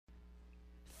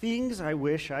Things I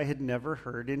wish I had never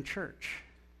heard in church.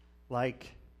 Like,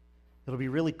 it'll be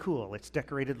really cool. It's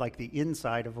decorated like the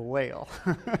inside of a whale.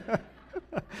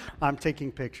 I'm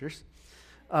taking pictures.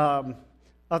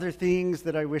 Other things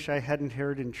that I wish I hadn't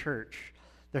heard in church.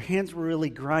 Their hands were really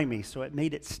grimy, so it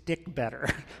made it stick better.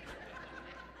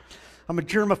 I'm a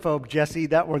germaphobe, Jesse.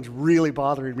 That one's really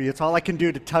bothering me. It's all I can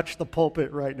do to touch the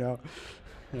pulpit right now.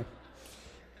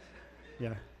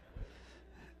 Yeah.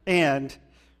 And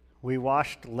we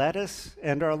washed lettuce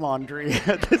and our laundry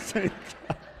at the same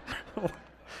time.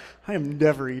 I am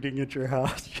never eating at your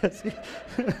house, Jesse.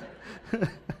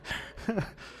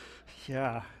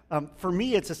 Yeah. For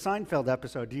me, it's a Seinfeld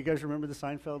episode. Do you guys remember the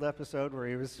Seinfeld episode where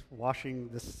he was washing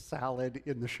the salad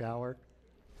in the shower?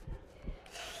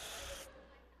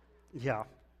 Yeah.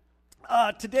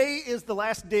 Today is the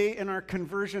last day in our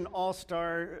Conversion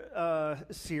All-Star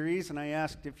series, and I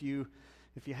asked if you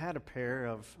had a pair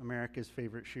of America's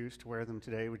favorite shoes to wear them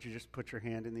today, would you just put your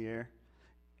hand in the air?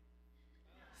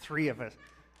 3 of us.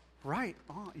 Right.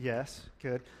 Oh, yes.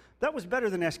 Good. That was better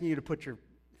than asking you to put your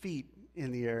feet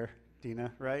in the air,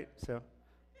 Dina, right?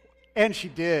 And she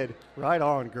did. Right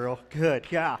on, girl. Good.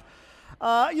 Yeah.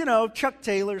 Chuck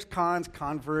Taylor's,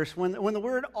 Converse. When the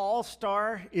word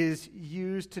all-star is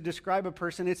used to describe a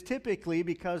person, it's typically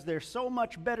because they're so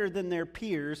much better than their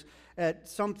peers at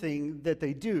something that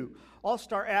they do.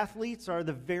 All-star athletes are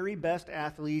the very best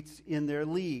athletes in their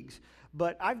leagues.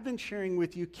 But I've been sharing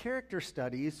with you character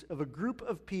studies of a group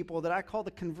of people that I call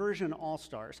the Conversion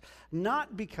All-Stars,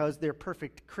 not because they're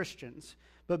perfect Christians,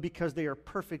 but because they are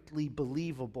perfectly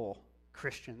believable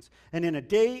Christians. And in a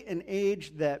day and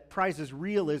age that prizes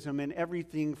realism in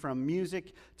everything from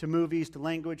music to movies to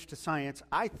language to science,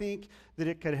 I think that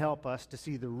it could help us to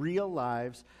see the real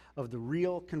lives of the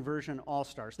real Conversion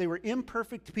All-Stars. They were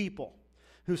imperfect people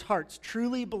whose hearts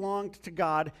truly belonged to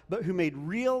God, but who made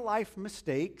real life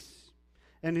mistakes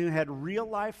and who had real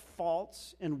life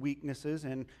faults and weaknesses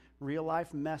and real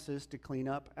life messes to clean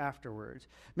up afterwards.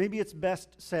 Maybe it's best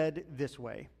said this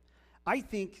way. I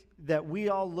think that we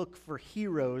all look for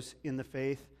heroes in the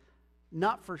faith,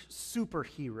 not for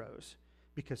superheroes,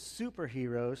 because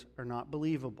superheroes are not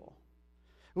believable.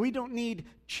 We don't need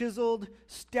chiseled,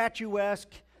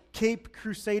 statuesque, Cape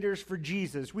Crusaders for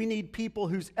Jesus. We need people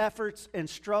whose efforts and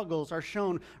struggles are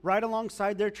shown right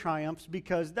alongside their triumphs,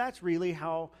 because that's really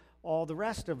how all the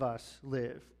rest of us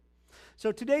live.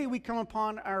 So today we come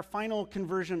upon our final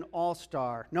Conversion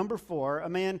All-Star, number 4, a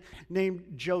man named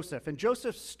Joseph. And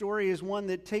Joseph's story is one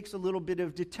that takes a little bit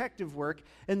of detective work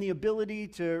and the ability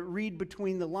to read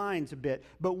between the lines a bit.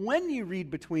 But when you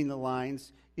read between the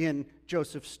lines in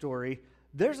Joseph's story,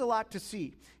 there's a lot to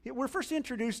see. We're first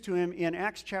introduced to him in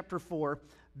Acts chapter 4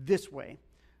 this way.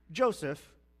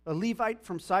 Joseph, a Levite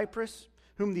from Cyprus,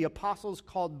 whom the apostles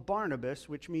called Barnabas,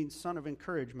 which means son of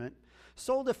encouragement,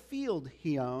 sold a field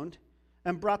he owned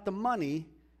and brought the money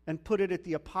and put it at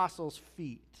the apostles'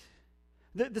 feet.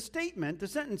 The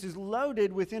sentence is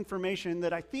loaded with information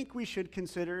that I think we should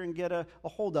consider and get a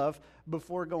hold of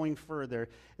before going further.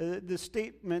 The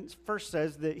statement first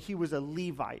says that he was a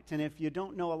Levite, and if you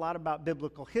don't know a lot about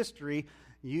biblical history,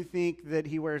 you think that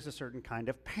he wears a certain kind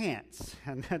of pants,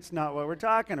 and that's not what we're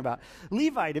talking about.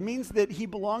 Levite, it means that he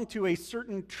belonged to a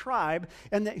certain tribe,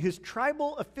 and that his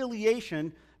tribal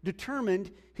affiliation determined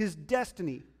his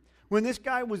destiny. When this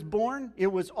guy was born, it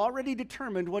was already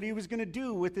determined what he was going to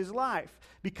do with his life.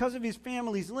 Because of his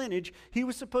family's lineage, he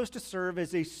was supposed to serve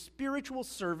as a spiritual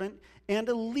servant and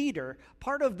a leader,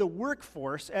 part of the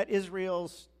workforce at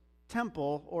Israel's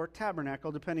temple or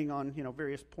tabernacle, depending on,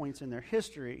 various points in their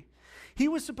history. He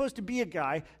was supposed to be a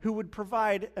guy who would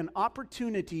provide an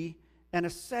opportunity and a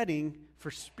setting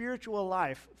for spiritual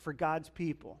life for God's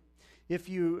people. If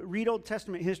you read Old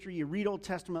Testament history, you read Old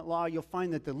Testament law, you'll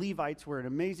find that the Levites were an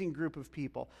amazing group of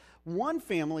people. One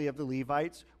family of the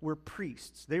Levites were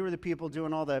priests. They were the people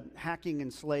doing all the hacking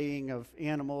and slaying of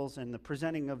animals and the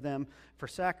presenting of them for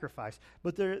sacrifice.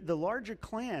 But the larger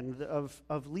clan of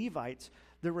Levites,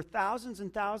 there were thousands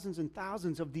and thousands and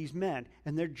thousands of these men,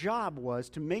 and their job was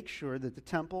to make sure that the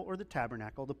temple or the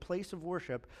tabernacle, the place of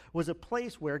worship, was a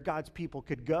place where God's people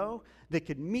could go, they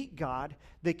could meet God,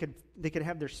 they could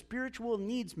have their spiritual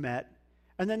needs met,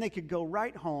 and then they could go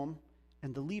right home,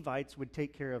 and the Levites would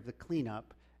take care of the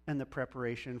cleanup and the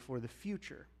preparation for the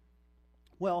future.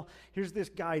 Well, here's this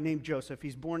guy named Joseph.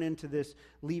 He's born into this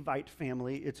Levite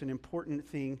family. It's an important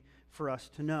thing for us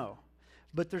to know.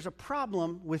 But there's a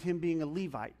problem with him being a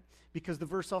Levite, because the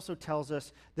verse also tells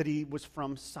us that he was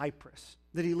from Cyprus,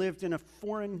 that he lived in a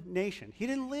foreign nation. He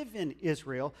didn't live in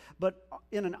Israel, but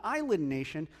in an island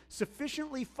nation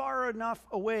sufficiently far enough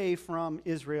away from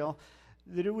Israel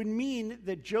that it would mean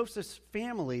that Joseph's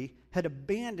family had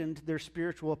abandoned their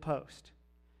spiritual post.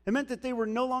 It meant that they were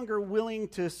no longer willing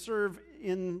to serve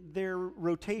in their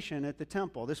rotation at the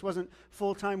temple. This wasn't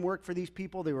full-time work for these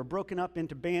people. They were broken up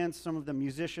into bands, some of them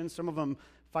musicians, some of them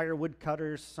firewood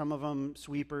cutters, some of them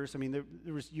sweepers. I mean,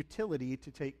 there was utility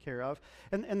to take care of.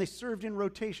 And they served in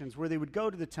rotations where they would go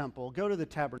to the temple, go to the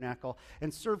tabernacle,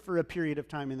 and serve for a period of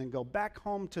time and then go back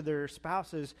home to their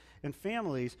spouses and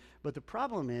families. But the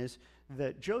problem is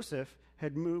that Joseph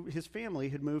had moved, his family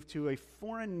had moved to a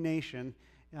foreign nation,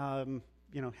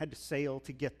 had to sail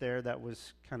to get there. That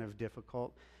was kind of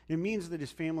difficult. It means that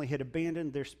his family had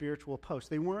abandoned their spiritual post.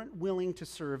 They weren't willing to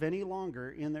serve any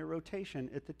longer in their rotation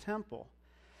at the temple.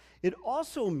 It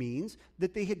also means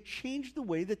that they had changed the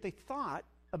way that they thought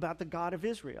about the God of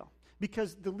Israel,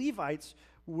 because the Levites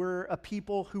were a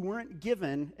people who weren't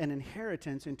given an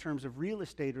inheritance in terms of real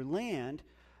estate or land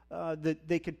that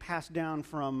they could pass down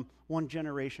from one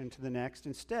generation to the next.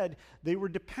 Instead, they were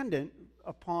dependent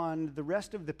upon the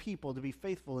rest of the people to be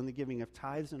faithful in the giving of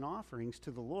tithes and offerings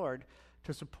to the Lord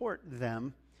to support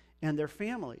them and their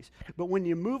families. But when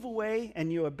you move away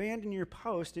and you abandon your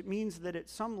post, it means that at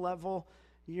some level,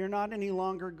 you're not any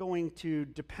longer going to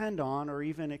depend on or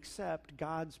even accept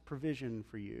God's provision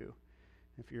for you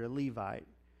if you're a Levite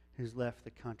who's left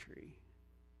the country.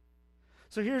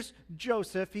 So here's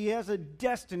Joseph. He has a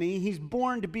destiny. He's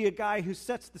born to be a guy who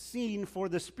sets the scene for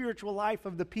the spiritual life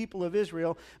of the people of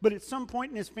Israel. But at some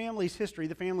point in his family's history,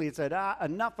 the family had said,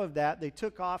 enough of that. They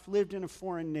took off, lived in a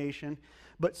foreign nation.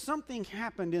 But something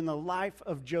happened in the life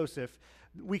of Joseph.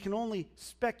 We can only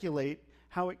speculate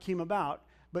how it came about.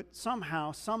 But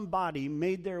somehow, somebody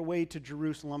made their way to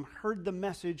Jerusalem, heard the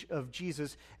message of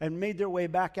Jesus, and made their way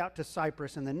back out to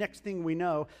Cyprus. And the next thing we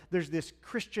know, there's this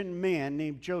Christian man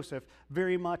named Joseph,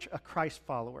 very much a Christ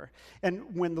follower.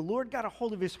 And when the Lord got a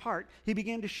hold of his heart, he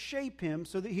began to shape him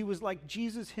so that he was like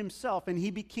Jesus himself, and he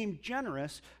became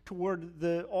generous toward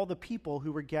all the people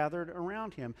who were gathered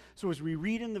around him. So as we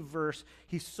read in the verse,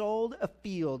 he sold a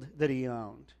field that he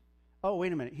owned. Oh,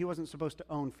 wait a minute. He wasn't supposed to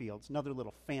own fields. Another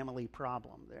little family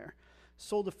problem there.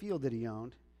 Sold a field that he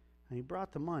owned, and he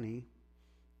brought the money,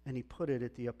 and he put it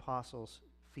at the apostles'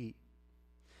 feet.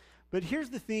 But here's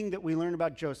the thing that we learn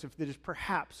about Joseph that is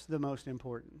perhaps the most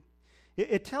important.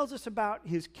 It tells us about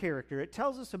his character. It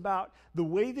tells us about the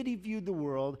way that he viewed the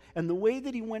world and the way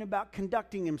that he went about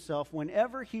conducting himself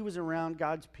whenever he was around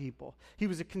God's people. He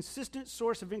was a consistent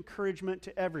source of encouragement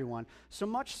to everyone, so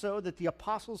much so that the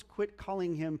apostles quit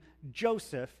calling him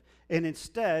Joseph and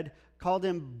instead called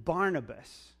him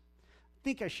Barnabas. I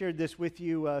think I shared this with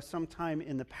you sometime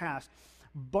in the past.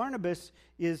 Barnabas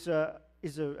is a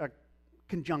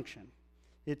conjunction.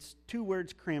 It's two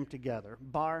words crammed together.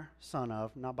 Bar, son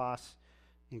of, nabas,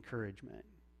 encouragement.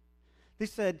 They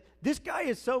said, this guy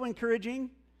is so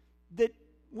encouraging that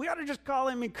we ought to just call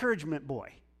him encouragement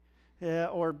boy.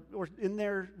 Or in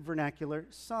their vernacular,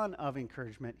 son of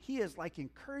encouragement. He is like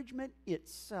encouragement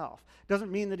itself.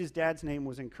 Doesn't mean that his dad's name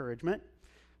was encouragement,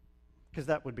 because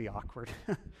that would be awkward,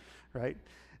 right?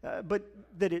 But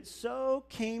that it so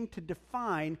came to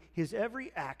define his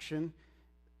every action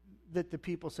that the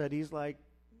people said he's like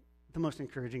the most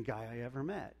encouraging guy I ever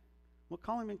met. We'll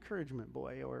call him encouragement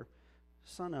boy or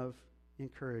son of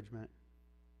encouragement.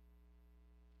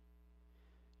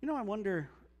 I wonder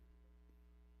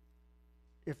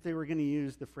if they were going to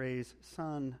use the phrase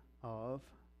son of,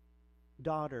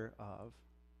 daughter of,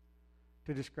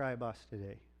 to describe us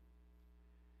today.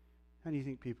 How do you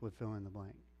think people would fill in the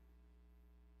blank?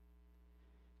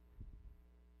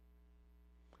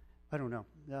 I don't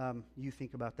know. You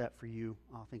think about that for you.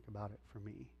 I'll think about it for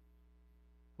me.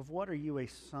 Of what are you a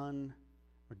son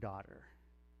or daughter?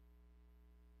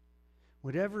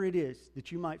 Whatever it is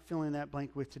that you might fill in that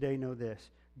blank with today, know this.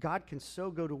 God can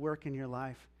so go to work in your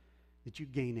life that you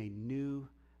gain a new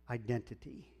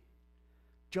identity.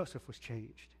 Joseph was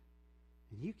changed,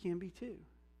 and you can be too.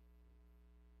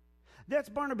 That's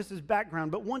Barnabas'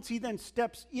 background, but once he then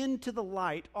steps into the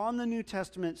light on the New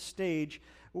Testament stage,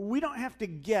 we don't have to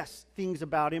guess things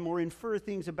about him or infer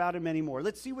things about him anymore.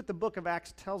 Let's see what the book of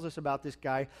Acts tells us about this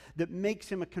guy that makes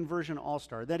him a conversion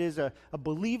all-star. That is a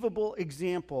believable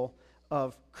example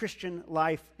of Christian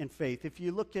life and faith. If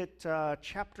you look at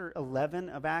chapter 11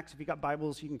 of Acts, if you got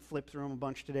Bibles, you can flip through them a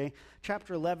bunch today.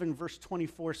 Chapter 11, verse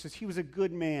 24 says, he was a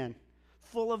good man,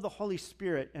 full of the Holy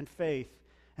Spirit and faith,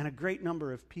 and a great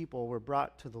number of people were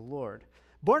brought to the Lord.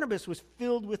 Barnabas was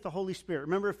filled with the Holy Spirit.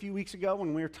 Remember a few weeks ago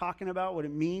when we were talking about what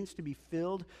it means to be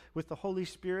filled with the Holy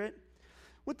Spirit?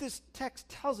 What this text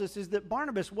tells us is that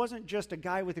Barnabas wasn't just a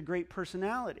guy with a great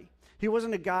personality. He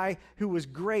wasn't a guy who was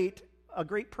great a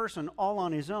great person all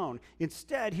on his own.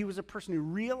 Instead, he was a person who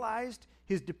realized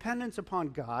his dependence upon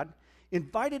God,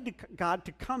 invited God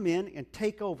to come in and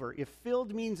take over. If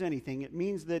filled means anything, it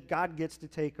means that God gets to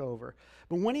take over.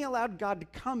 But when he allowed God to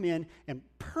come in and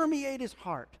permeate his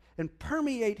heart and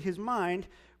permeate his mind,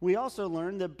 we also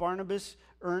learn that Barnabas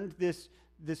earned this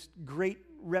great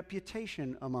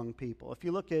reputation among people. If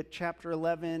you look at chapter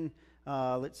 11,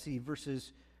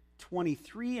 verses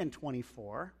 23 and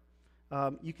 24,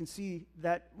 you can see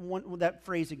that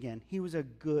phrase again. He was a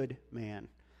good man.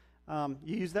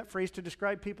 You use that phrase to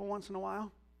describe people once in a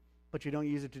while, but you don't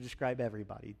use it to describe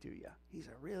everybody, do you? He's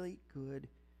a really good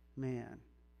man.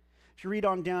 If you read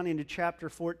on down into chapter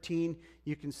 14,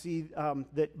 you can see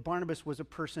that Barnabas was a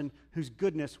person whose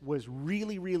goodness was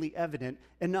really, really evident,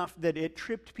 enough that it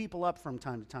tripped people up from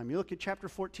time to time. You look at chapter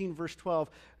 14, verse 12.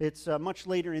 It's much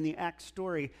later in the Acts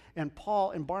story, and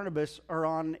Paul and Barnabas are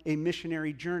on a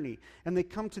missionary journey. And they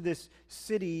come to this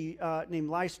city named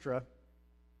Lystra,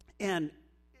 and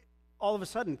all of a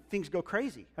sudden, things go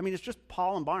crazy. I mean, it's just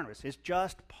Paul and Barnabas. It's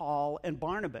just Paul and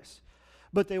Barnabas.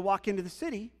 But they walk into the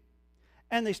city,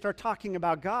 and they start talking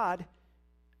about God,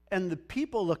 and the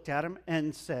people looked at him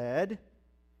and said,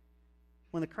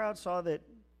 when the crowd saw that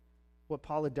what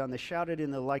Paul had done, they shouted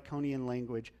in the Lycaonian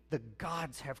language, "The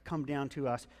gods have come down to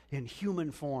us in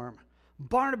human form."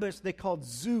 Barnabas they called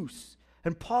Zeus,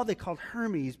 and Paul they called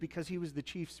Hermes because he was the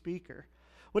chief speaker.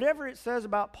 Whatever it says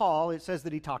about Paul, it says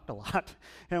that he talked a lot.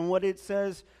 And what it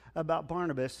says about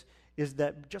Barnabas is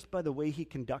that just by the way he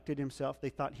conducted himself, they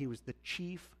thought he was the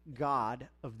chief god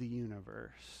of the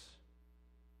universe.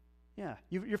 Yeah,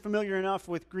 you're familiar enough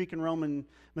with Greek and Roman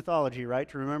mythology, right,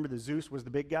 to remember that Zeus was the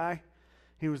big guy.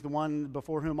 He was the one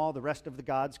before whom all the rest of the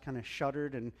gods kind of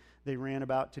shuddered and they ran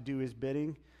about to do his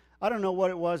bidding. I don't know what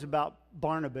it was about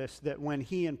Barnabas that when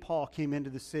he and Paul came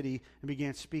into the city and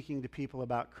began speaking to people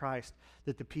about Christ,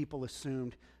 that the people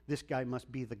assumed this guy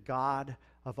must be the God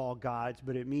of all gods,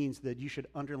 but it means that you should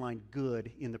underline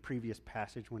good in the previous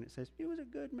passage when it says, he was a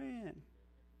good man.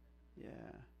 Yeah.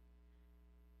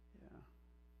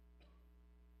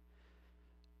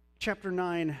 Chapter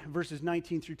 9, verses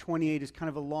 19 through 28 is kind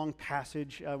of a long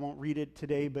passage. I won't read it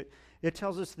today, but it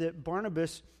tells us that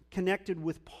Barnabas connected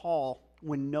with Paul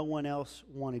when no one else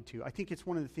wanted to. I think it's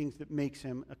one of the things that makes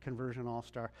him a conversion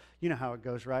all-star. You know how it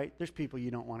goes, right? There's people you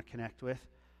don't want to connect with.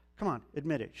 Come on,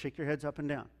 admit it. Shake your heads up and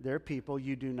down. There are people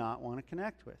you do not want to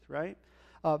connect with, right?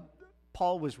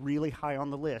 Paul was really high on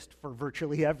the list for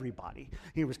virtually everybody.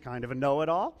 He was kind of a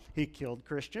know-it-all. He killed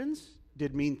Christians,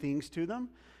 did mean things to them.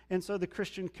 And so the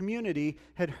Christian community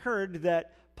had heard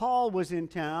that Paul was in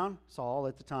town, Saul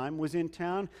at the time was in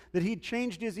town, that he'd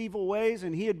changed his evil ways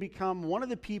and he had become one of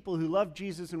the people who loved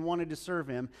Jesus and wanted to serve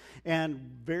him. And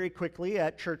very quickly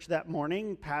at church that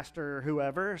morning, pastor or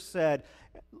whoever said,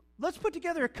 let's put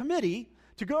together a committee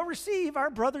to go receive our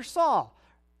brother Saul.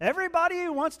 Everybody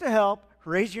who wants to help,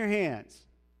 raise your hands.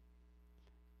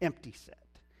 Empty set.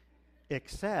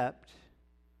 Except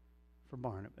for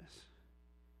Barnabas.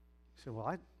 He said, well,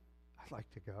 I'd like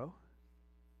to go.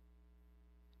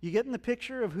 You getting the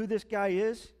picture of who this guy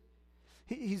is?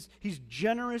 He's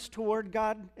generous toward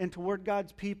God and toward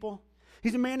God's people.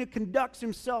 He's a man who conducts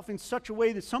himself in such a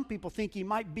way that some people think he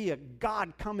might be a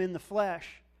God come in the flesh.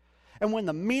 And when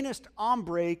the meanest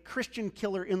hombre, Christian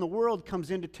killer in the world comes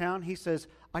into town, he says,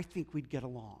 I think we'd get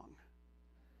along.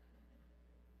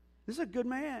 This is a good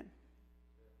man.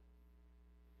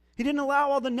 He didn't allow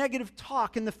all the negative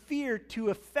talk and the fear to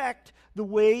affect the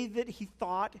way that he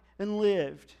thought and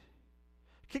lived.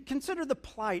 Consider the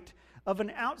plight of an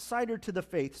outsider to the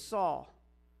faith, Saul.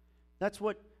 That's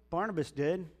what Barnabas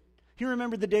did. He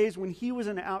remembered the days when he was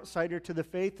an outsider to the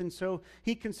faith, and so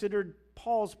he considered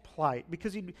Paul's plight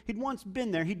because he'd once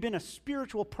been there. He'd been a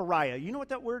spiritual pariah. You know what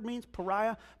that word means,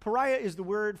 pariah? Pariah is the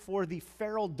word for the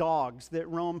feral dogs that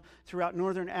roam throughout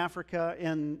northern Africa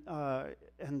and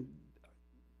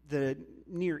the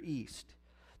Near East.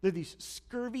 They're these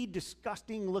scurvy,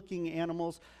 disgusting-looking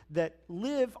animals that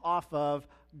live off of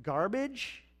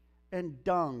garbage and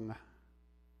dung.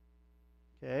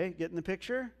 Okay, getting the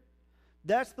picture?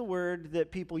 That's the word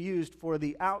that people used for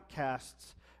the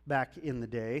outcasts back in the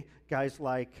day. Guys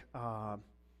like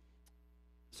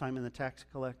Simon the tax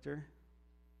collector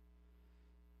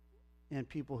and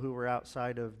people who were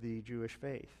outside of the Jewish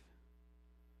faith.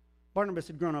 Barnabas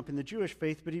had grown up in the Jewish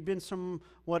faith, but he'd been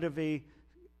somewhat of a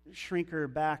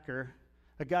shrinker backer,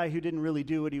 a guy who didn't really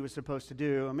do what he was supposed to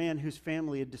do, a man whose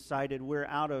family had decided we're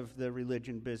out of the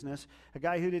religion business, a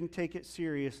guy who didn't take it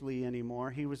seriously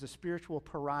anymore. He was a spiritual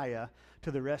pariah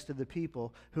to the rest of the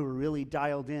people who were really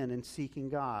dialed in and seeking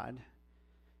God.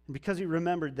 And because he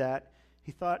remembered that,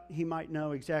 He thought he might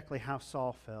know exactly how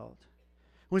Saul felt.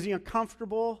 Was he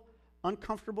uncomfortable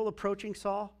approaching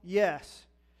Saul? Yes.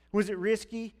 Was it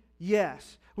risky?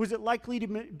 Yes. Was it likely to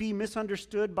be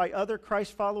misunderstood by other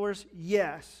Christ followers?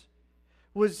 Yes.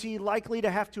 Was he likely to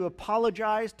have to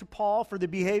apologize to Paul for the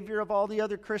behavior of all the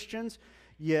other Christians?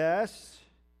 Yes.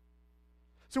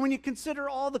 So when you consider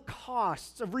all the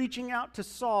costs of reaching out to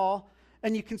Saul,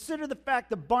 and you consider the fact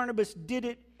that Barnabas did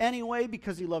it anyway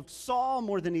because he loved Saul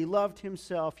more than he loved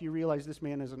himself, you realize this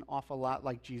man is an awful lot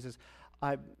like Jesus.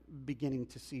 I'm beginning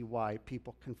to see why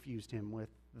people confused him with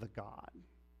the God.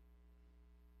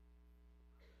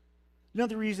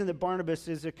 Another reason that Barnabas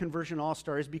is a conversion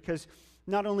all-star is because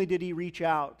not only did he reach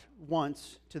out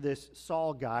once to this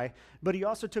Saul guy, but he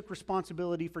also took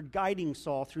responsibility for guiding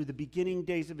Saul through the beginning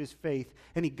days of his faith,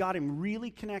 and he got him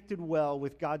really connected well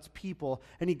with God's people,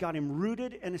 and he got him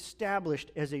rooted and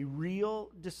established as a real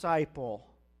disciple.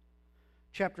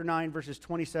 Chapter 9, verses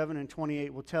 27 and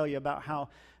 28 will tell you about how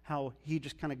he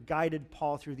just kind of guided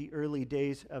Paul through the early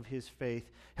days of his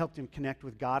faith, helped him connect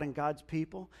with God and God's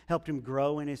people, helped him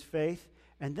grow in his faith,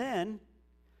 and then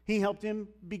he helped him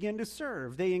begin to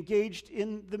serve. They engaged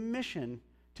in the mission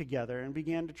together and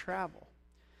began to travel.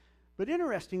 But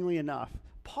interestingly enough,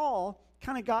 Paul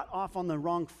kind of got off on the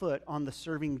wrong foot on the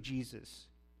serving Jesus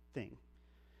thing.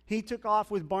 He took off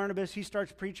with Barnabas. He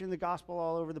starts preaching the gospel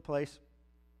all over the place.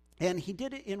 And he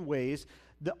did it in ways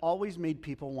that always made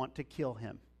people want to kill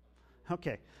him.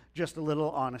 Okay, just a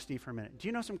little honesty for a minute. Do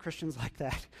you know some Christians like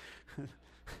that?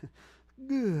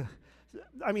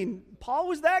 I mean, Paul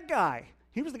was that guy.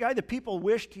 He was the guy that people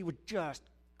wished he would just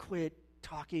quit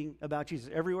talking about Jesus.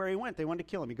 Everywhere he went, they wanted to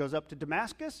kill him. He goes up to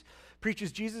Damascus,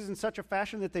 preaches Jesus in such a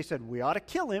fashion that they said, we ought to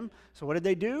kill him. So what did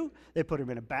they do? They put him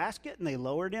in a basket, and they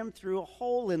lowered him through a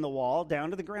hole in the wall down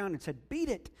to the ground and said, beat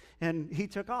it. And he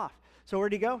took off. So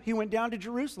where'd he go? He went down to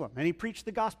Jerusalem, and he preached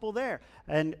the gospel there.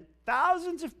 And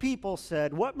thousands of people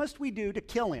said, what must we do to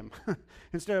kill him?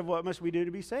 Instead of what must we do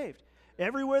to be saved?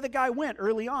 Everywhere the guy went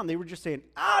early on, they were just saying,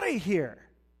 out of here.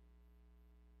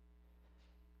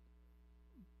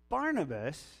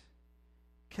 Barnabas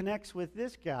connects with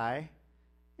this guy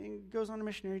and goes on a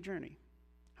missionary journey.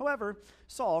 However,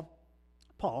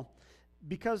 Paul,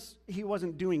 because he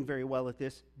wasn't doing very well at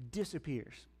this,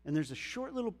 disappears. And there's a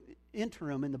short little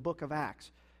interim in the book of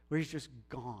Acts where he's just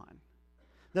gone.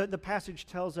 The passage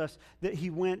tells us that he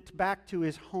went back to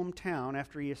his hometown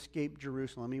after he escaped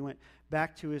Jerusalem. He went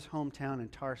back to his hometown in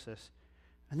Tarsus.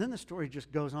 And then the story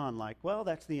just goes on like, well,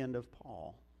 that's the end of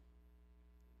Paul.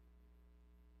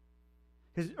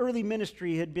 His early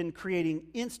ministry had been creating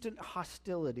instant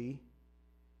hostility,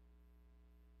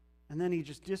 and then he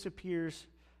just disappears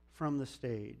from the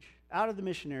stage. Out of the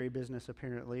missionary business,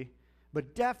 apparently,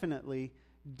 but definitely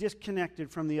disconnected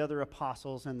from the other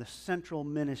apostles and the central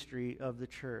ministry of the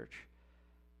church.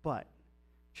 But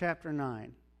chapter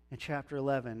 9 and chapter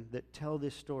 11 that tell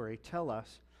this story tell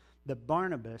us that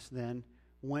Barnabas then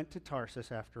went to Tarsus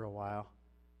after a while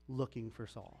looking for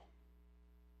Saul.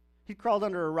 He crawled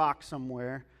under a rock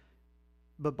somewhere,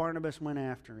 but Barnabas went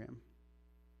after him.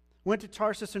 Went to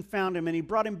Tarsus and found him, and he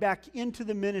brought him back into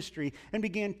the ministry and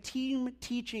began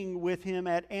teaching with him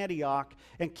at Antioch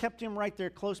and kept him right there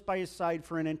close by his side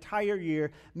for an entire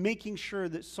year, making sure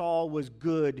that Saul was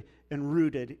good and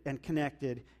rooted and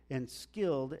connected and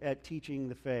skilled at teaching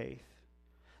the faith.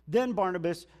 Then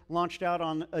Barnabas launched out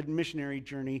on a missionary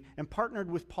journey and partnered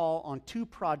with Paul on 2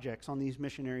 projects on these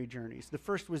missionary journeys. The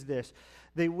first was this.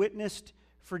 They witnessed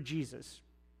for Jesus.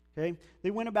 Okay?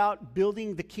 They went about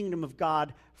building the kingdom of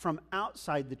God from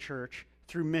outside the church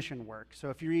through mission work. So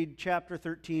if you read chapter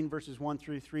 13, verses 1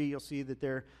 through 3, you'll see that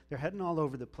they're heading all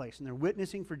over the place, and they're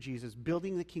witnessing for Jesus,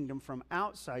 building the kingdom from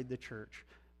outside the church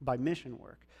by mission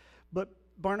work. But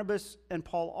Barnabas and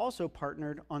Paul also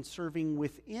partnered on serving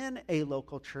within a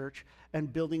local church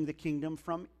and building the kingdom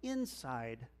from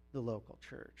inside the local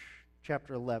church.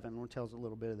 Chapter 11 tells a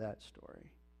little bit of that story.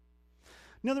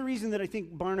 Another reason that I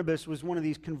think Barnabas was one of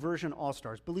these conversion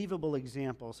all-stars, believable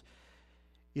examples,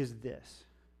 is this.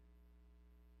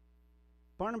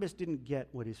 Barnabas didn't get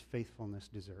what his faithfulness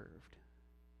deserved.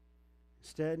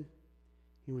 Instead,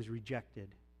 he was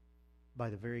rejected by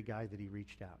the very guy that he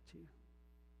reached out to,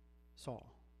 Saul.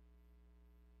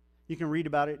 You can read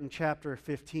about it in chapter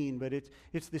 15, but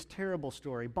it's this terrible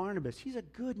story. Barnabas, he's a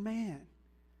good man.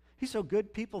 He's so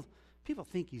good, people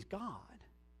think he's God.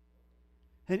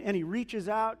 And he reaches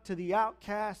out to the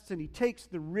outcasts, and he takes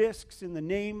the risks in the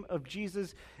name of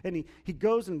Jesus, and he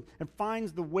goes and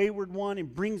finds the wayward one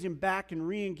and brings him back and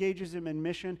re-engages him in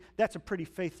mission. That's a pretty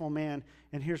faithful man,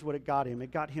 and here's what it got him.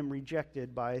 It got him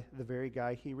rejected by the very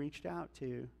guy he reached out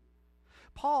to.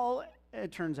 Paul,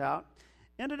 it turns out,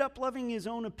 ended up loving his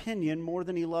own opinion more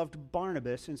than he loved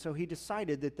Barnabas, and so he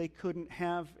decided that they couldn't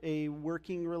have a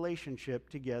working relationship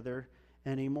together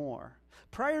anymore.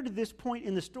 Prior to this point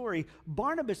in the story,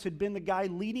 Barnabas had been the guy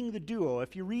leading the duo.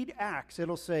 If you read Acts,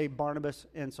 it'll say Barnabas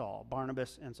and Saul,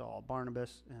 Barnabas and Saul,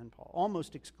 Barnabas and Paul,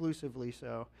 almost exclusively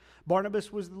so.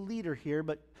 Barnabas was the leader here,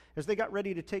 but as they got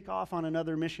ready to take off on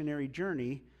another missionary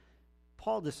journey,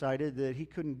 Paul decided that he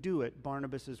couldn't do it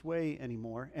Barnabas' way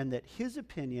anymore, and that his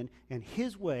opinion and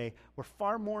his way were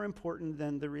far more important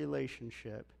than the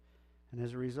relationship. And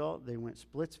as a result, they went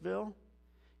Splitsville,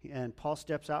 and Paul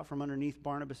steps out from underneath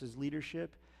Barnabas'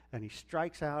 leadership, and he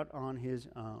strikes out on his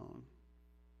own.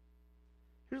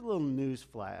 Here's a little news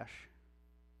flash.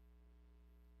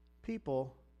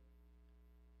 People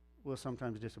will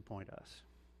sometimes disappoint us.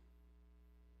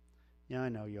 Yeah, I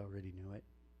know you already knew it.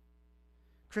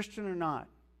 Christian or not,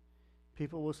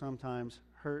 people will sometimes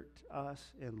hurt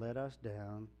us and let us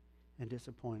down and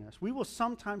disappoint us. We will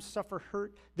sometimes suffer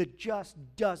hurt that just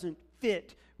doesn't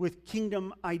fit with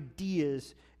kingdom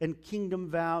ideas and kingdom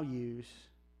values.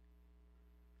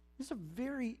 This is a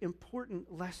very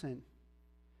important lesson.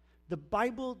 The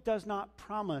Bible does not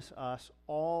promise us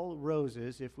all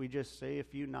roses if we just say a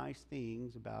few nice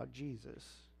things about Jesus.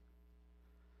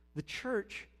 The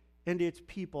church and its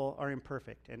people are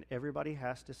imperfect, and everybody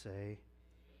has to say,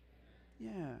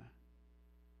 yeah.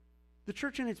 The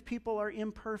church and its people are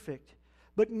imperfect.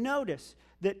 But notice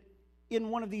that in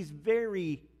one of these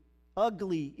very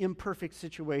ugly, imperfect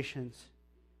situations,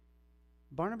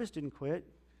 Barnabas didn't quit.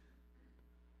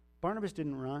 Barnabas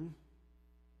didn't run.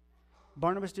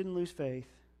 Barnabas didn't lose faith.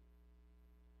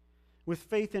 With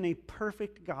faith in a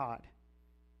perfect God,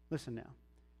 listen now,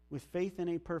 with faith in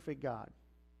a perfect God,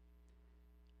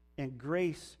 and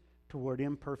grace toward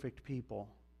imperfect people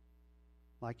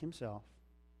like himself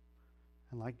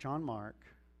and like John Mark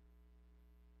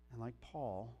and like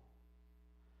Paul,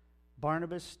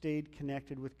 Barnabas stayed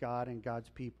connected with God and God's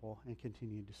people and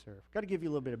continued to serve. Got to give you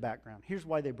a little bit of background. Here's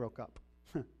why they broke up.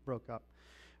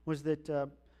 Was that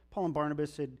Paul and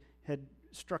Barnabas had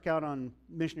struck out on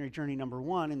missionary journey number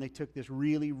 1, and they took this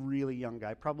really, really young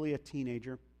guy, probably a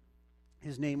teenager.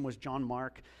 His name was John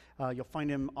Mark. You'll find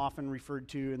him often referred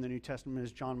to in the New Testament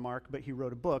as John Mark, but he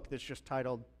wrote a book that's just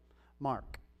titled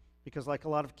Mark, because like a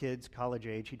lot of kids, college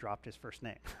age, he dropped his first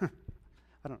name.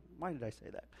 Why did I say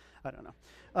that? I don't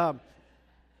know.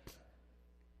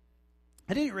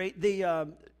 At any rate, they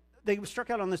struck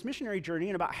out on this missionary journey,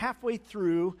 and about halfway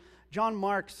through, John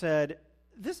Mark said,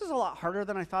 "This is a lot harder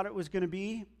than I thought it was going to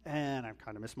be, and I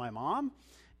kind of miss my mom,"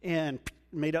 and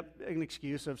made up an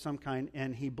excuse of some kind,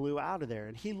 and he blew out of there.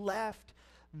 And he left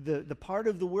the part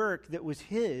of the work that was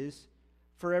his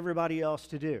for everybody else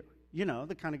to do. You know,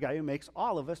 the kind of guy who makes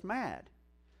all of us mad.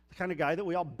 The kind of guy that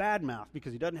we all badmouth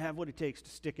because he doesn't have what it takes to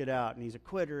stick it out, and he's a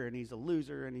quitter, and he's a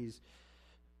loser, and he's...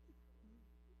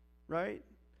 Right?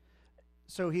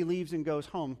 So he leaves and goes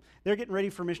home. They're getting ready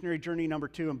for missionary journey number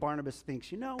 2, and Barnabas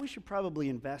thinks, we should probably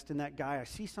invest in that guy. I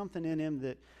see something in him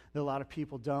that a lot of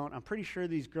people don't. I'm pretty sure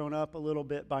that he's grown up a little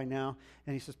bit by now.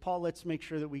 And he says, Paul, let's make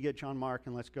sure that we get John Mark,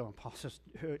 and let's go. And Paul says,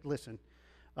 listen,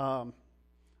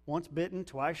 once bitten,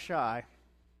 twice shy.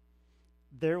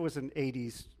 There was an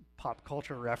 80s pop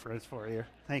culture reference for you.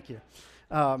 Thank you.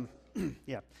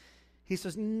 Yeah. He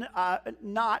says,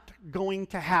 not going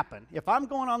to happen. If I'm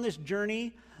going on this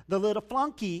journey, the little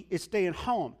flunky is staying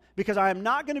home, because I am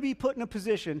not going to be put in a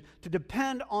position to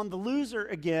depend on the loser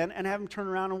again and have him turn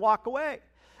around and walk away.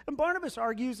 And Barnabas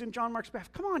argues in John Mark's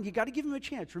behalf, come on, you got to give him a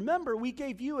chance. Remember, we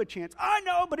gave you a chance. I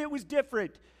know, but it was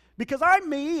different, because I'm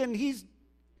me and he's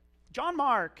John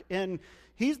Mark, and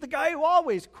he's the guy who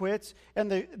always quits.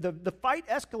 And the fight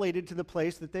escalated to the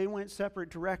place that they went separate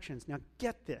directions. Now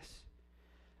get this.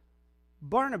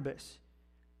 Barnabas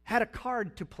had a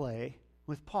card to play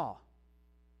with Paul.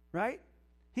 Right?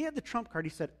 He had the trump card. He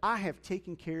said, I have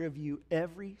taken care of you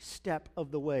every step of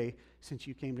the way since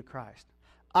you came to Christ.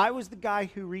 I was the guy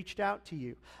who reached out to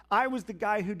you. I was the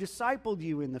guy who discipled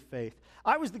you in the faith.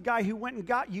 I was the guy who went and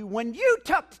got you when you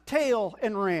tucked tail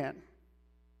and ran.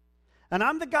 And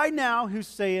I'm the guy now who's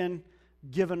saying,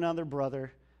 give another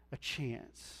brother a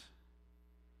chance.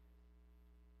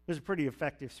 It was a pretty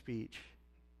effective speech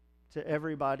to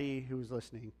everybody who was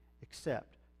listening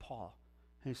except Paul,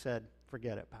 who said,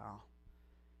 forget it, pal,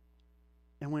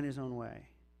 and went his own way.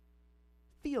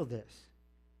 Feel this.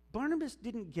 Barnabas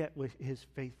didn't get what his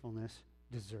faithfulness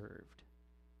deserved.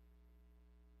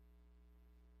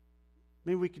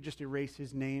 Maybe we could just erase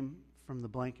his name from the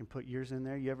blank and put yours in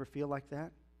there. You ever feel like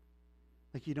that?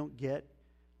 Like you don't get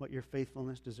what your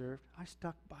faithfulness deserved? I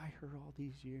stuck by her all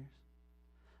these years.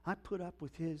 I put up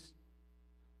with his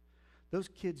those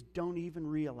kids don't even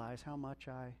realize how much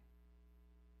I...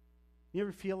 You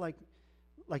ever feel like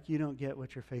you don't get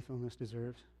what your faithfulness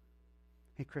deserves?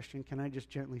 Hey, Christian, can I just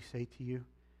gently say to you,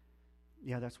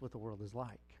 yeah, that's what the world is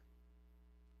like.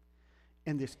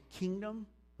 And this kingdom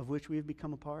of which we have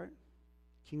become a part,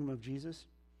 kingdom of Jesus,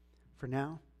 for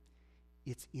now,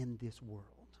 it's in this world.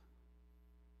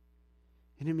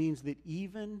 And it means that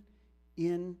even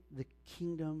in the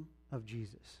kingdom of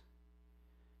Jesus,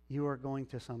 you are going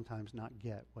to sometimes not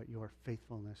get what your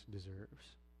faithfulness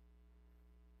deserves.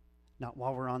 Not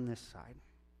while we're on this side.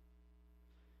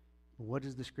 But what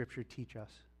does the Scripture teach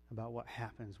us about what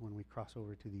happens when we cross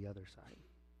over to the other side?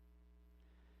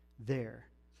 There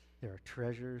are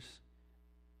treasures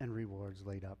and rewards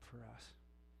laid up for us.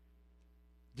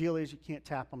 Deal is, you can't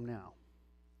tap them now.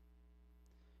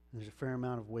 There's a fair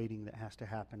amount of waiting that has to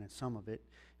happen, and some of it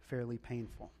fairly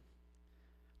painful.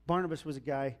 Barnabas was a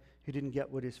guy who didn't get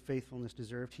what his faithfulness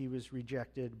deserved. He was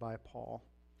rejected by Paul.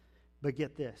 But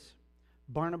get this,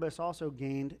 Barnabas also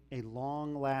gained a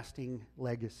long-lasting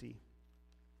legacy.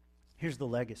 Here's the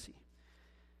legacy.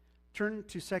 Turn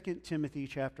to 2 Timothy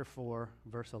chapter 4,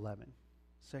 verse 11.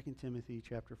 2 Timothy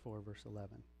chapter 4, verse 11.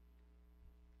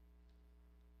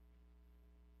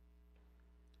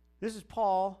 This is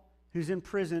Paul, who's in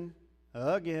prison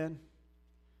again.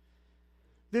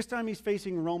 This time he's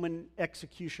facing Roman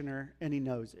executioner, and he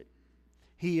knows it.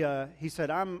 He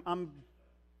said, I'm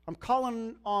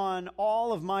calling on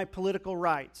all of my political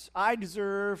rights. I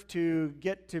deserve to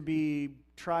get to be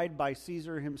tried by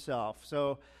Caesar himself.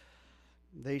 So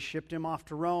they shipped him off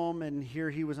to Rome, and here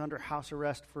he was under house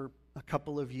arrest for a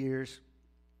couple of years.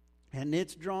 And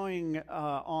it's going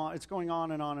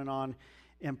on and on and on.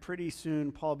 And pretty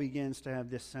soon, Paul begins to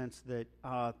have this sense that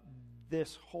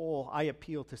this whole I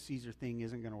appeal to Caesar thing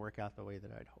isn't going to work out the way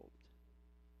that I'd hoped.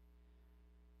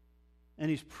 And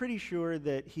he's pretty sure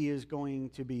that he is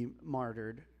going to be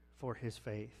martyred for his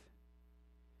faith.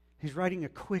 He's writing a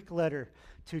quick letter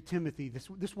to Timothy,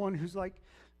 this one who's like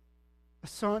a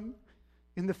son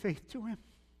in the faith to him.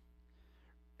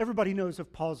 Everybody knows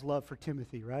of Paul's love for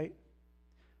Timothy, right?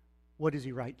 What does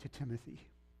he write to Timothy?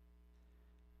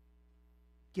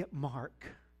 Get Mark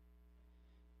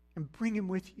and bring him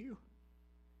with you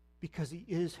because he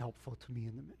is helpful to me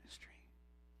in the ministry.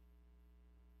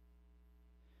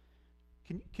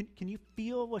 Can you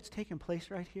feel what's taking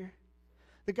place right here?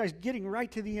 The guy's getting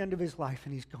right to the end of his life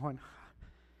and he's going,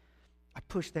 I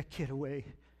pushed that kid away.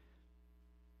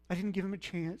 I didn't give him a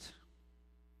chance.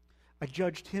 I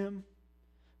judged him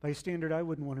by a standard I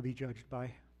wouldn't want to be judged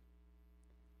by.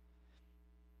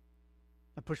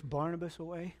 I pushed Barnabas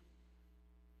away.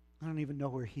 I don't even know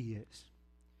where he is.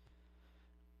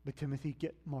 But Timothy,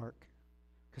 get Mark,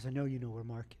 because I know you know where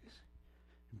Mark is.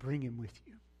 And bring him with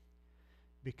you,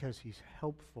 because he's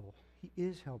helpful. He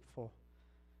is helpful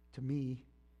to me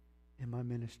in my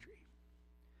ministry.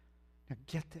 Now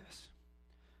get this.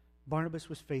 Barnabas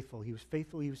was faithful. He was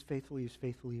faithful, he was faithful, he was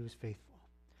faithful, he was faithful.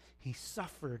 He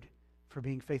suffered for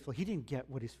being faithful. He didn't get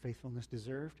what his faithfulness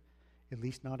deserved, at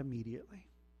least not immediately.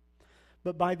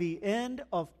 But by the end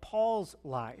of Paul's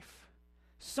life,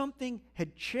 something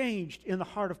had changed in the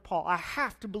heart of Paul. I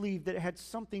have to believe that it had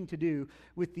something to do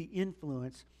with the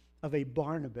influence of a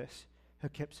Barnabas who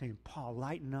kept saying, Paul,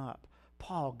 lighten up.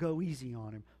 Paul, go easy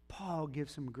on him. Paul,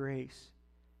 give some grace.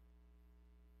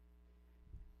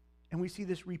 And we see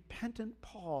this repentant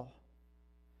Paul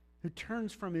who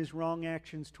turns from his wrong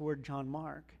actions toward John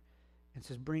Mark and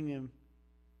says, bring him,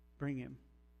 bring him.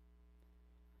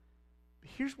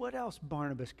 Here's what else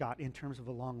Barnabas got in terms of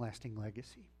a long-lasting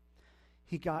legacy.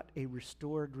 He got a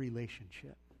restored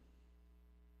relationship,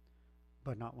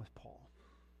 but not with Paul.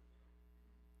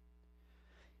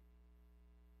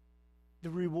 The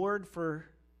reward for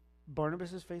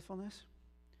Barnabas' faithfulness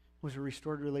was a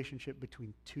restored relationship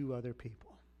between two other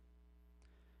people,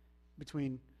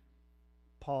 between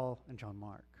Paul and John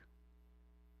Mark.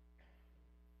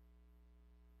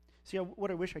 See,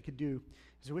 what I wish I could do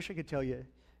is I wish I could tell you,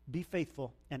 be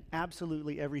faithful, and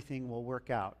absolutely everything will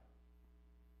work out.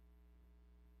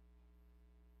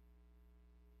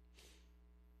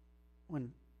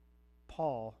 When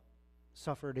Paul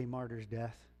suffered a martyr's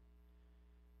death,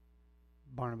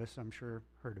 Barnabas, I'm sure,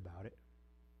 heard about it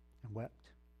and wept.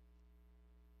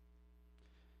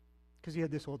 Because he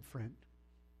had this old friend.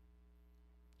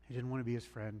 He didn't want to be his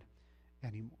friend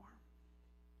anymore.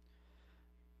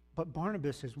 But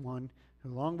Barnabas is one who,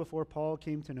 long before Paul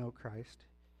came to know Christ,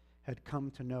 had come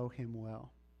to know him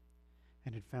well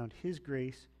and had found his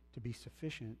grace to be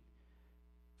sufficient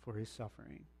for his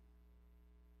suffering.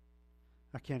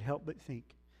 I can't help but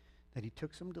think that he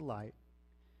took some delight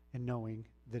in knowing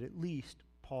that at least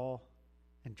Paul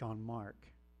And John Mark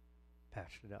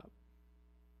patched it up.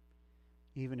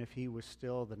 Even if he was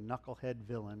still the knucklehead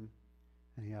villain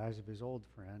in the eyes of his old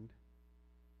friend,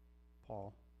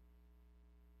 Paul.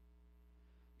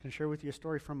 Can I share with you a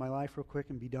story from my life real quick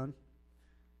and be done?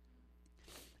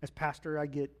 As pastor, I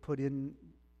get put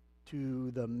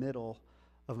into the middle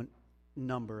of a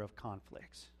number of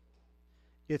conflicts.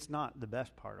 It's not the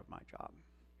best part of my job,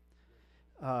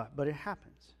 but it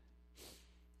happens.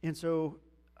 And so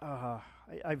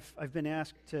I've been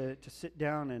asked to sit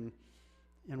down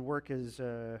and work as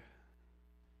a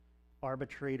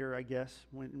arbitrator, I guess,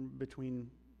 between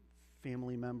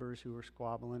family members who were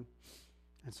squabbling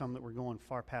and some that were going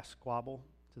far past squabble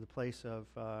to the place of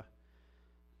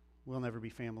we'll never be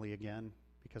family again,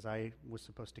 because I was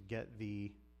supposed to get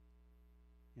the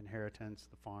inheritance,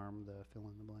 the farm, the fill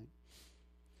in the blank.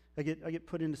 I get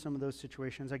put into some of those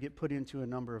situations. I get put into a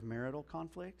number of marital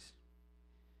conflicts.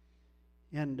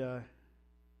 And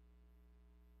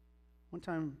one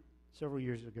time, several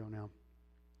years ago now,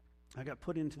 I got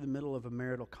put into the middle of a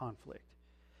marital conflict.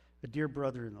 A dear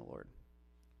brother in the Lord,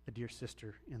 a dear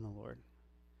sister in the Lord.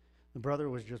 The brother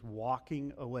was just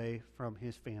walking away from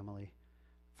his family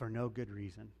for no good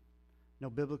reason. No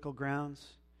biblical grounds.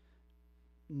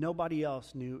 Nobody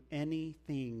else knew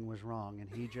anything was wrong, and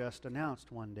he just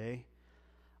announced one day,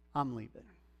 I'm leaving.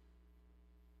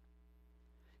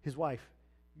 His wife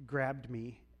grabbed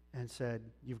me and said,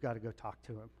 you've got to go talk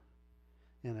to him.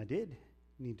 And I did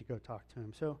need to go talk to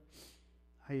him. So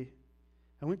I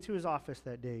went to his office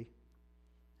that day,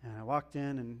 and I walked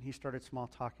in, and he started small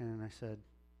talking, and I said,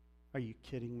 are you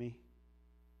kidding me?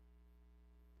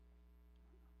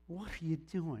 What are you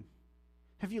doing?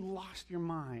 Have you lost your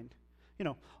mind? You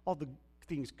know, all the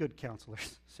things good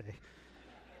counselors say.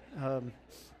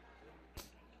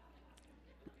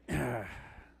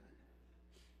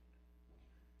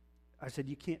 I said,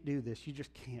 you can't do this. You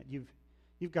just can't.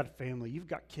 You've got a family. You've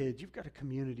got kids. You've got a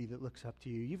community that looks up to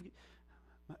you.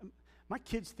 My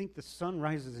kids think the sun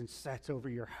rises and sets over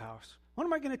your house. What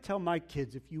am I going to tell my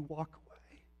kids if you walk away?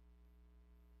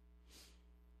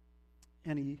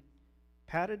 And he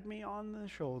patted me on the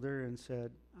shoulder and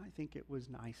said, I think it was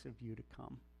nice of you to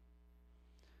come.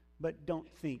 But don't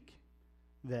think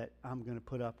that I'm going to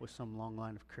put up with some long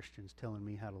line of Christians telling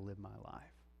me how to live my life.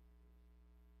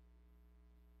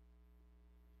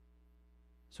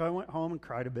 So I went home and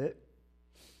cried a bit.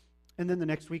 And then the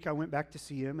next week I went back to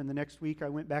see him, and the next week I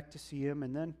went back to see him,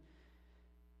 and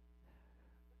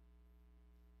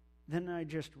then I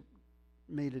just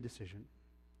made a decision.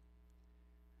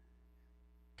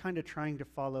 Kind of trying to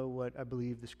follow what I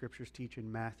believe the scriptures teach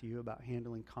in Matthew about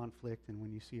handling conflict, and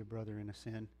when you see a brother in a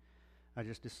sin, I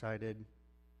just decided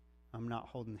I'm not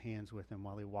holding hands with him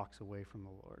while he walks away from the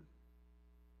Lord.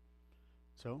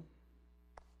 So,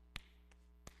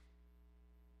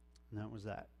 and that was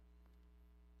that.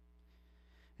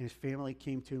 And his family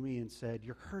came to me and said,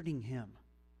 you're hurting him.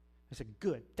 I said,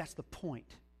 good, that's the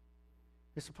point.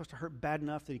 It's supposed to hurt bad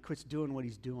enough that he quits doing what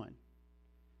he's doing.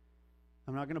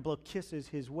 I'm not going to blow kisses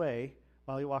his way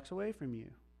while he walks away from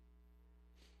you.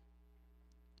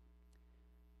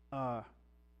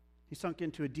 He sunk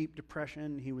into a deep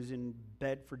depression. He was in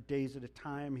bed for days at a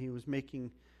time. He was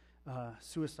making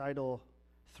suicidal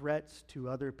threats to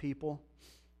other people.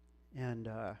 And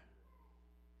I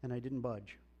didn't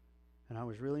budge. And I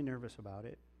was really nervous about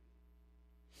it.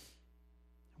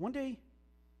 One day,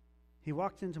 he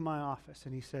walked into my office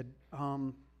and he said, I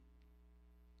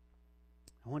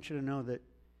want you to know that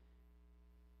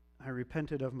I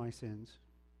repented of my sins.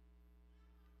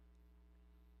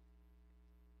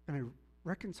 And I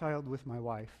reconciled with my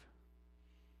wife.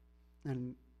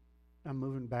 And I'm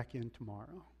moving back in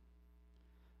tomorrow.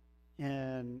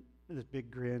 And this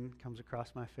big grin comes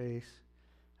across my face.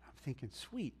 I'm thinking,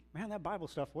 sweet, man, that Bible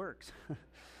stuff works.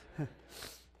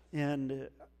 And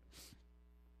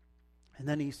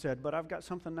then he said, but I've got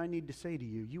something I need to say to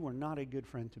you. You are not a good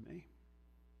friend to me.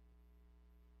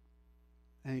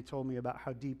 And he told me about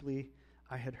how deeply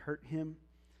I had hurt him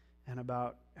and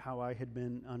about how I had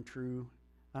been untrue.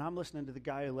 And I'm listening to the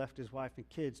guy who left his wife and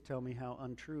kids tell me how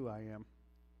untrue I am.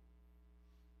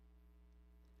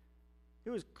 It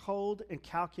was cold and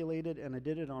calculated, and I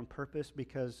did it on purpose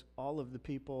because all of the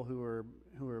people who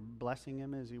were blessing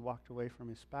him as he walked away from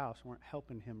his spouse weren't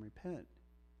helping him repent.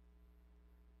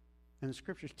 And the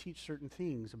scriptures teach certain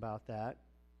things about that,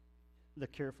 the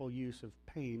careful use of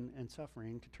pain and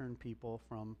suffering to turn people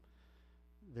from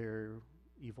their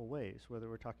evil ways, whether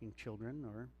we're talking children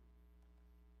or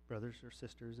brothers or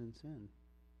sisters in sin.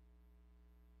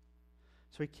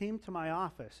 So he came to my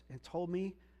office and told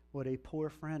me what a poor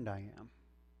friend I am.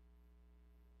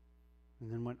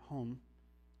 And then went home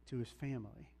to his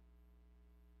family,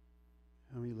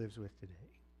 whom he lives with today.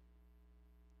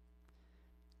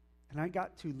 And I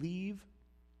got to leave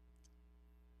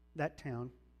that town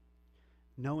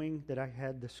knowing that I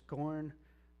had the scorn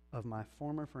of my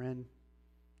former friend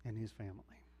and his family.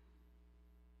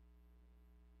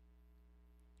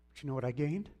 But you know what I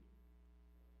gained?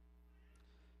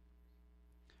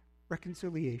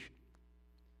 Reconciliation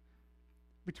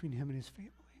between him and his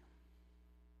family.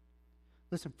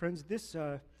 Listen, friends, this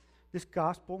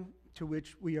gospel to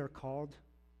which we are called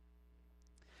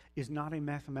is not a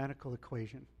mathematical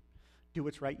equation. Do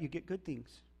what's right, you get good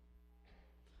things.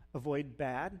 Avoid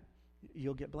bad,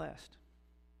 you'll get blessed.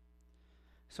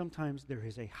 Sometimes there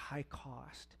is a high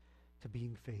cost to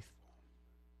being faithful.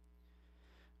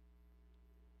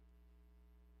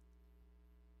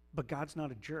 But God's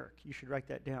not a jerk. You should write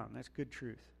that down. That's good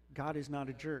truth. God is not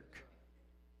a jerk.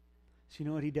 So you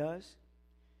know what he does?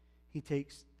 He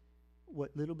takes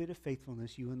what little bit of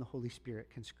faithfulness you and the Holy Spirit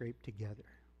can scrape together.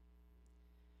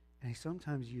 And he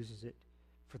sometimes uses it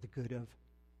for the good of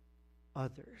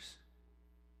others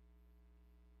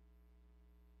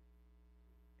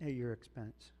at your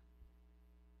expense.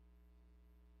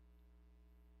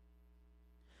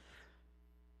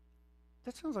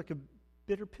 That sounds like a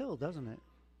bitter pill, doesn't it?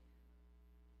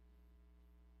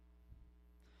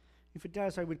 If it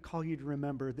does, I would call you to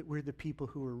remember that we're the people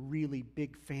who are really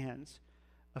big fans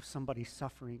of somebody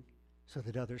suffering so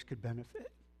that others could benefit.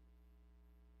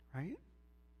 Right?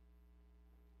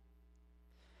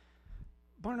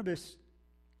 Barnabas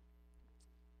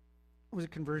was a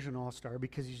conversion all-star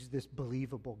because he's this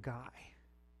believable guy.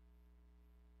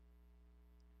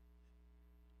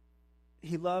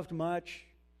 He loved much.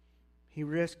 He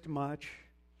risked much.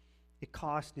 It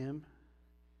cost him.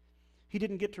 He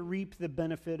didn't get to reap the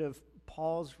benefit of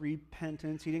Paul's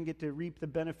repentance. He didn't get to reap the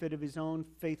benefit of his own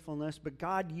faithfulness, but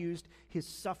God used his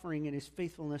suffering and his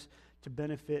faithfulness to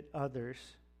benefit others.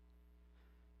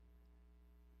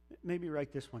 Maybe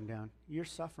write this one down. Your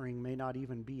suffering may not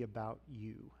even be about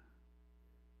you.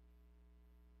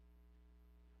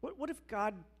 What if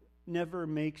God never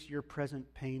makes your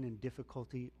present pain and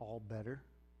difficulty all better,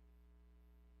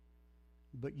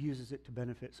 but uses it to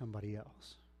benefit somebody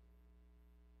else?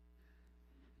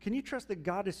 Can you trust that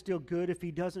God is still good if he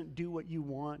doesn't do what you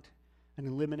want and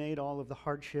eliminate all of the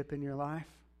hardship in your life?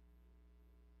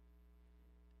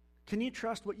 Can you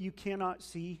trust what you cannot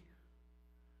see?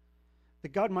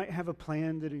 That God might have a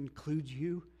plan that includes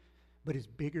you, but is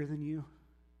bigger than you?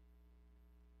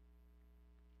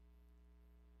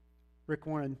 Rick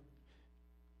Warren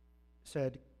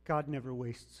said, God never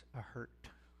wastes a hurt.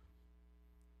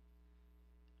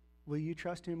 Will you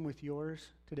trust him with yours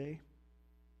today?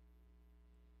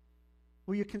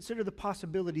 Will you consider the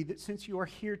possibility that since you are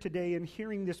here today and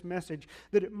hearing this message,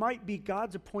 that it might be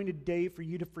God's appointed day for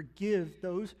you to forgive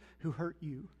those who hurt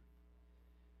you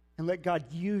and let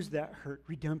God use that hurt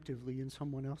redemptively in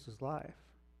someone else's life?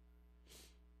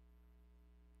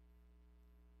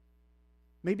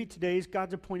 Maybe today is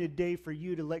God's appointed day for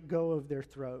you to let go of their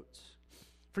throats,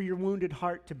 for your wounded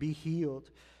heart to be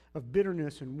healed of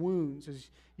bitterness and wounds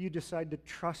as you decide to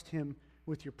trust him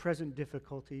with your present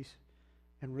difficulties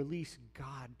and release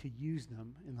God to use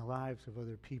them in the lives of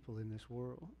other people in this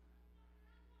world.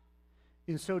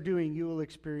 In so doing, you will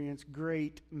experience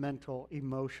great mental,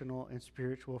 emotional, and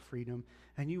spiritual freedom,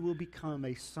 and you will become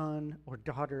a son or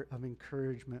daughter of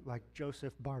encouragement like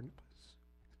Joseph Barnabas,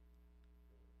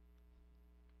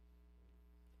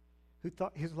 who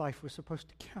thought his life was supposed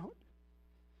to count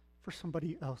for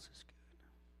somebody else's good.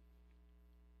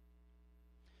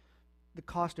 The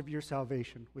cost of your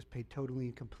salvation was paid totally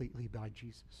and completely by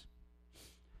Jesus.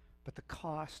 But the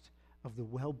cost of the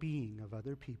well-being of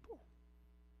other people,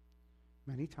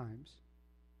 many times,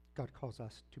 God calls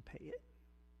us to pay it.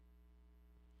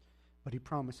 But he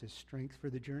promises strength for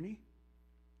the journey,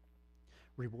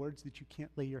 rewards that you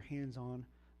can't lay your hands on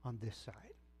this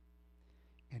side,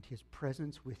 and his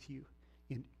presence with you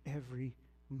in every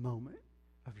moment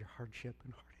of your hardship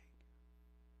and heartache.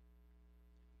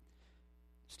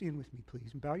 Stand with me, please,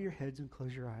 and bow your heads and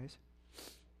close your eyes.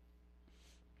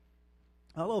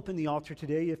 I'll open the altar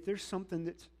today. If there's something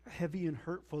that's heavy and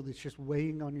hurtful that's just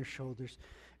weighing on your shoulders,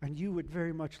 and you would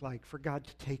very much like for God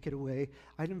to take it away,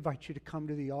 I'd invite you to come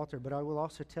to the altar. But I will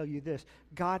also tell you this: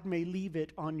 God may leave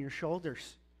it on your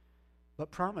shoulders,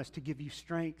 but promise to give you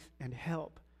strength and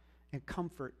help and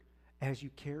comfort as you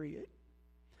carry it.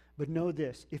 But know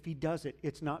this: if he does it,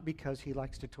 it's not because he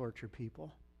likes to torture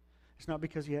people. It's not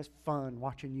because he has fun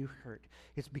watching you hurt.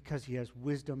 It's because he has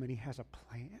wisdom and he has a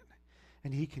plan.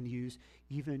 And he can use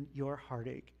even your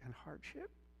heartache and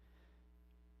hardship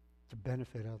to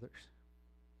benefit others.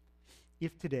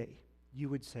 if today you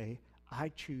would say, I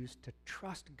choose to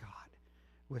trust God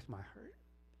with my hurt,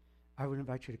 I would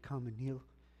invite you to come and kneel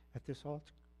at this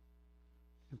altar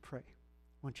and pray.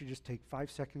 Why don't you just take 5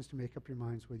 seconds to make up your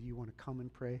minds whether you want to come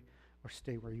and pray or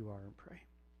stay where you are and pray.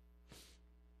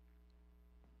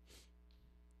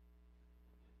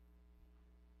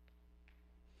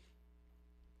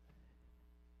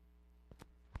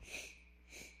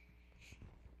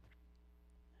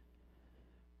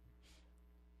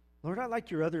 Lord, I like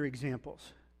your other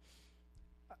examples.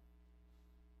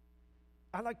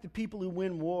 I like the people who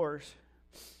win wars.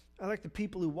 I like the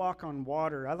people who walk on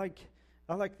water. I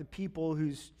like the people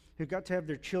who got to have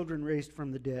their children raised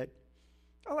from the dead.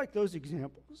 I like those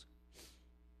examples.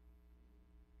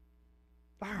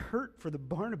 I hurt for the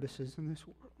Barnabases in this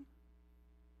world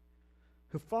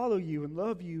who follow you and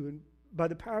love you and by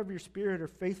the power of your Spirit are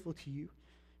faithful to you,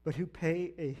 but who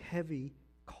pay a heavy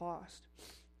cost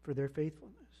for their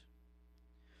faithfulness.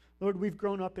 Lord, we've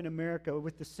grown up in America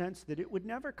with the sense that it would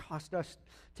never cost us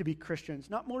to be Christians.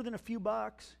 Not more than a few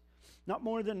bucks. Not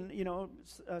more than,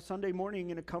 a Sunday morning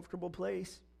in a comfortable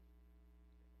place.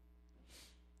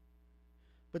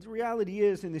 But the reality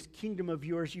is, in this kingdom of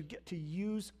yours, you get to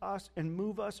use us and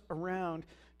move us around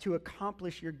to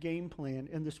accomplish your game plan.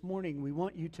 And this morning, we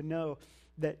want you to know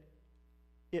that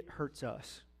it hurts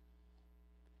us.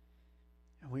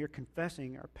 And we are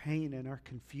confessing our pain and our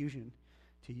confusion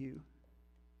to you.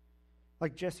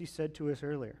 Like Jesse said to us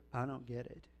earlier, I don't get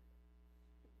it.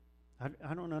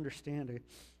 I don't understand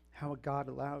how God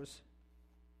allows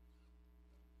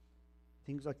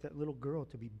things like that little girl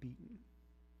to be beaten.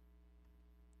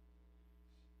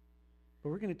 But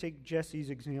we're going to take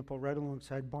Jesse's example right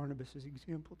alongside Barnabas'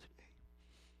 example today.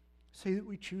 Say that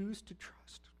we choose to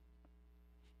trust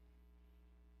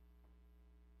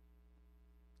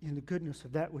in the goodness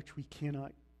of that which we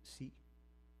cannot see.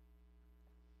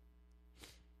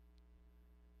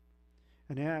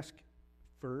 And ask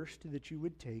first that you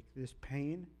would take this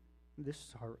pain, this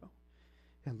sorrow,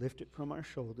 and lift it from our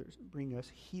shoulders and bring us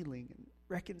healing and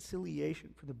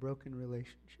reconciliation for the broken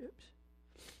relationships.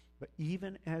 But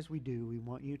even as we do, we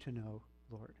want you to know,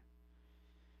 Lord,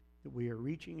 that we are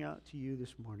reaching out to you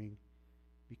this morning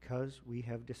because we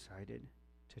have decided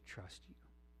to trust you.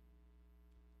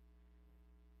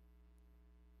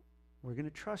 We're going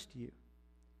to trust you,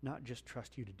 not just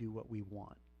trust you to do what we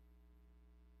want.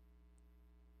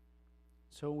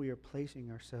 So we are placing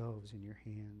ourselves in your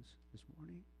hands this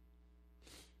morning.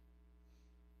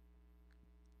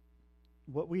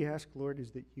 What we ask, Lord,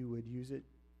 is that you would use it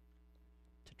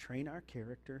to train our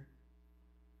character,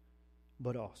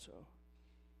 but also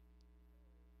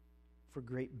for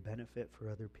great benefit for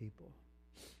other people.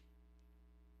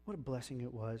 What a blessing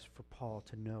it was for Paul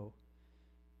to know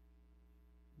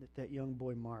that young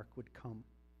boy Mark would come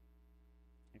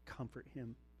and comfort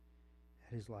him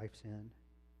at his life's end.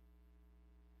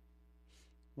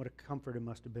 What a comfort it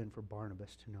must have been for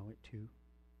Barnabas to know it too.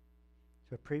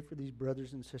 So I pray for these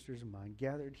brothers and sisters of mine,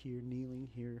 gathered here, kneeling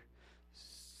here,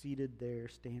 seated there,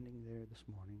 standing there this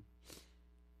morning,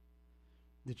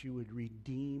 that you would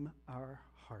redeem our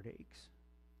heartaches.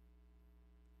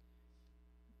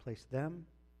 Place them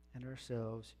and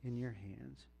ourselves in your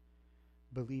hands,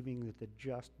 believing that the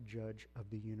just judge of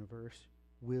the universe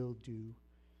will do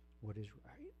what is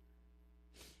right.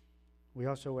 We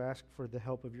also ask for the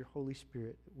help of your Holy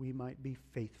Spirit that we might be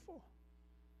faithful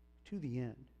to the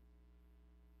end,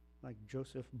 like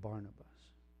Joseph Barnabas.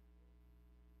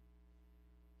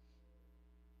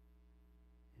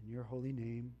 In your holy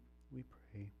name we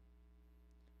pray.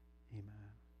 Amen.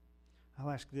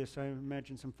 I'll ask this. I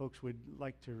imagine some folks would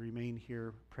like to remain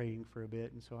here praying for a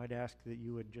bit, and so I'd ask that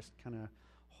you would just kind of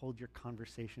hold your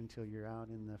conversation till you're out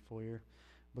in the foyer.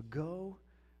 But go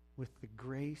with the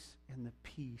grace and the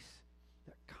peace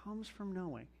that comes from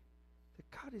knowing that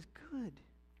God is good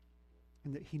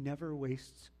and that he never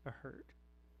wastes a hurt.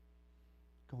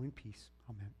 Go in peace.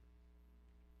 Amen.